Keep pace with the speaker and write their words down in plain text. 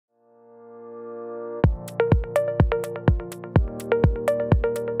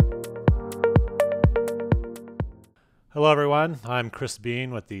Hello everyone, I'm Chris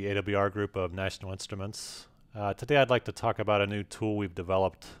Bean with the AWR group of National Instruments. Today I'd like to talk about a new tool we've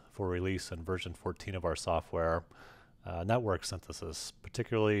developed for release in version 14 of our software, network synthesis,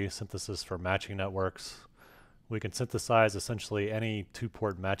 particularly synthesis for matching networks. We can synthesize essentially any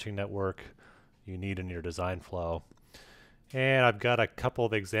two-port matching network you need in your design flow. And I've got a couple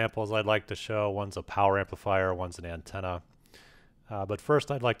of examples I'd like to show. One's a power amplifier, one's an antenna. But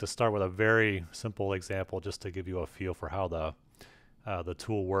first I'd like to start with a very simple example just to give you a feel for how the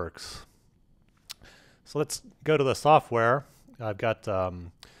tool works. So let's go to the software. I've got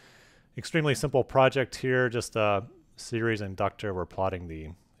extremely simple project here, just a series inductor. We're plotting the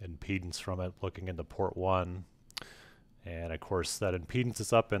impedance from it, looking into port 1. And of course that impedance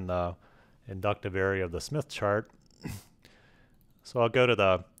is up in the inductive area of the Smith chart. So I'll go to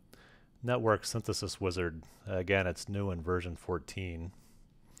the Network Synthesis Wizard. Again, it's new in version 14.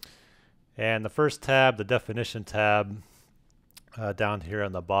 And the first tab, the definition tab, down here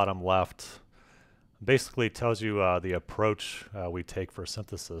on the bottom left, basically tells you the approach we take for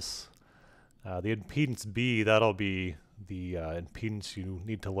synthesis. The impedance B, that'll be the impedance you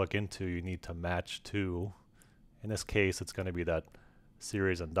need to look into, you need to match to. In this case, it's going to be that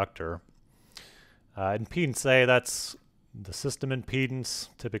series inductor. Impedance A, that's the system impedance,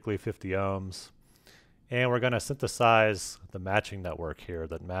 typically 50 ohms. And we're going to synthesize the matching network here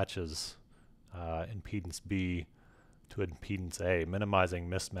that matches impedance B to impedance A, minimizing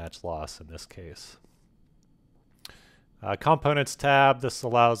mismatch loss in this case. Components tab, this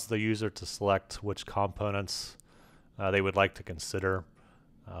allows the user to select which components they would like to consider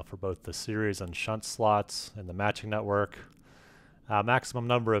for both the series and shunt slots in the matching network. Maximum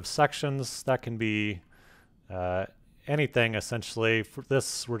number of sections, that can be anything essentially. For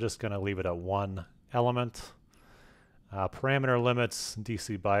this, we're just going to leave it at one element. Parameter limits,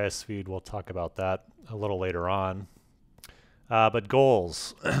 DC bias feed, we'll talk about that a little later on. But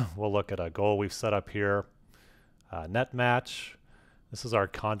goals, we'll look at a goal we've set up here. Net match, this is our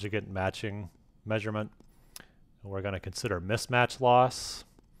conjugate matching measurement. We're going to consider mismatch loss.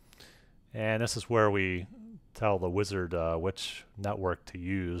 And this is where we tell the wizard which network to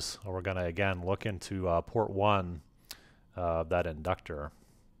use. We're going to again look into port 1 of that inductor.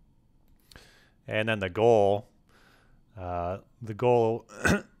 And then the goal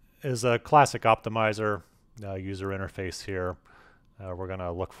is a classic optimizer user interface here. We're going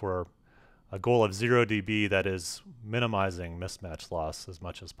to look for a goal of 0 dB that is minimizing mismatch loss as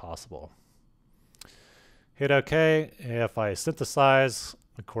much as possible. Hit OK. If I synthesize,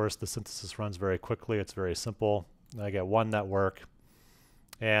 of course the synthesis runs very quickly, it's very simple. I get one network,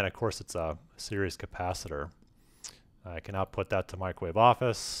 and of course it's a series capacitor. I can output that to Microwave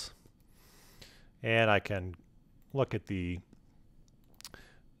Office, and I can look at the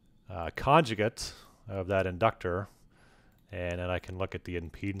conjugate of that inductor, and then I can look at the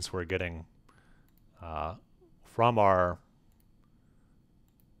impedance we're getting from our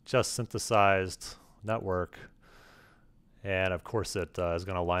just synthesized network. And of course it is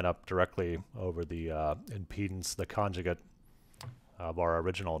going to line up directly over the impedance, the conjugate of our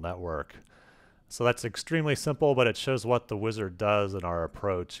original network. So that's extremely simple, but it shows what the wizard does in our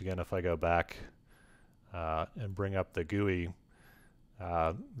approach. Again, if I go back and bring up the GUI,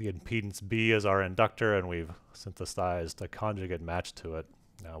 the impedance B is our inductor, and we've synthesized a conjugate match to it,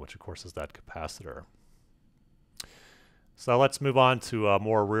 which of course is that capacitor. So let's move on to a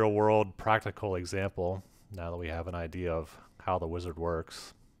more real-world practical example now that we have an idea of how the wizard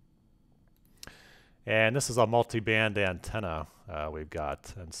works. And this is a multi-band antenna we've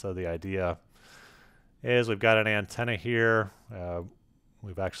got. And so the idea is we've got an antenna here.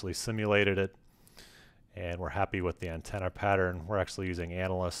 We've actually simulated it, and we're happy with the antenna pattern. We're actually using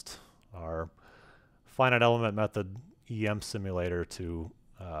Analyst, our finite element method EM simulator, to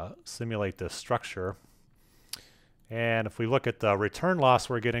simulate this structure. And if we look at the return loss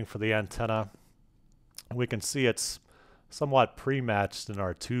we're getting for the antenna, we can see it's somewhat pre-matched in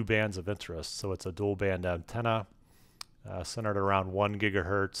our two bands of interest. So it's a dual band antenna centered around 1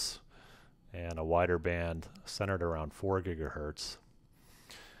 gigahertz and a wider band centered around 4 gigahertz.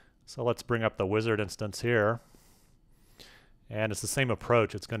 So let's bring up the wizard instance here. And it's the same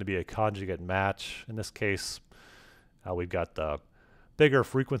approach. It's going to be a conjugate match. In this case, we've got the bigger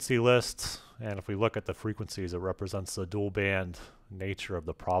frequency list. And if we look at the frequencies, it represents the dual band nature of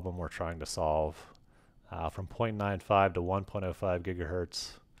the problem we're trying to solve. From 0.95 to 1.05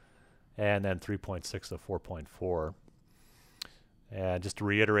 gigahertz, and then 3.6 to 4.4. And just to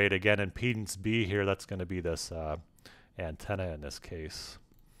reiterate again, impedance B here, that's going to be this antenna in this case.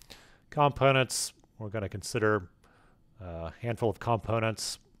 Components, we're going to consider a handful of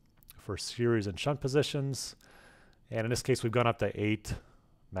components for series and shunt positions. And in this case, we've gone up to 8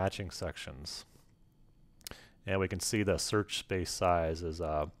 matching sections. And we can see the search space size is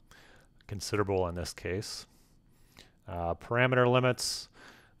considerable in this case. Parameter limits.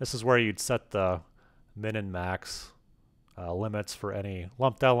 This is where you'd set the min and max limits for any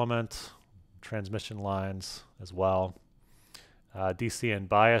lumped element, transmission lines as well. DC and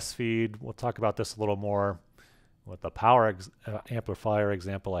bias feed. We'll talk about this a little more with the power amplifier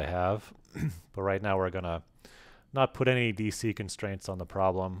example I have. But right now we're going to not put any DC constraints on the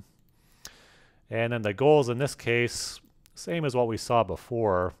problem. And then the goals in this case, same as what we saw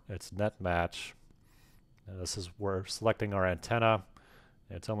before. It's net match. And this is we're selecting our antenna.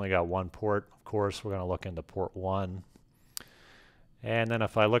 It's only got one port. Of course, we're going to look into port 1. And then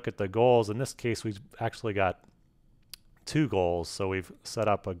if I look at the goals, in this case, we've actually got 2 goals. So we've set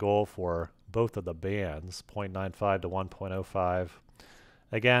up a goal for both of the bands, 0.95 to 1.05.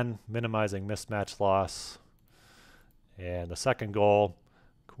 Again, minimizing mismatch loss. And the second goal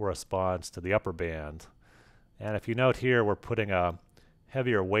corresponds to the upper band. And if you note here, we're putting a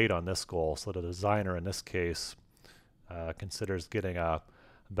heavier weight on this goal. So the designer in this case considers getting a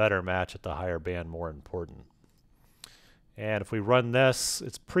better match at the higher band more important. And if we run this,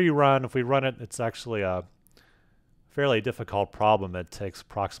 it's pre-run. If we run it, it's actually a fairly difficult problem. It takes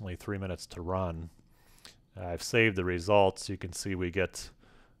approximately 3 minutes to run. I've saved the results. You can see we get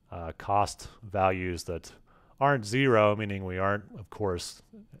cost values that aren't 0, meaning we aren't, of course,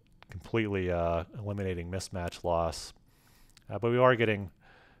 completely eliminating mismatch loss. But we are getting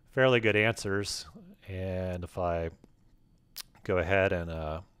fairly good answers. And if I go ahead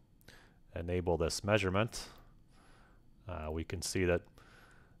and enable this measurement, we can see that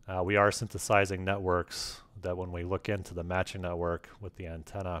we are synthesizing networks that when we look into the matching network with the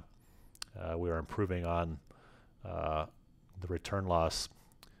antenna, we are improving on the return loss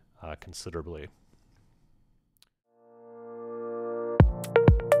considerably.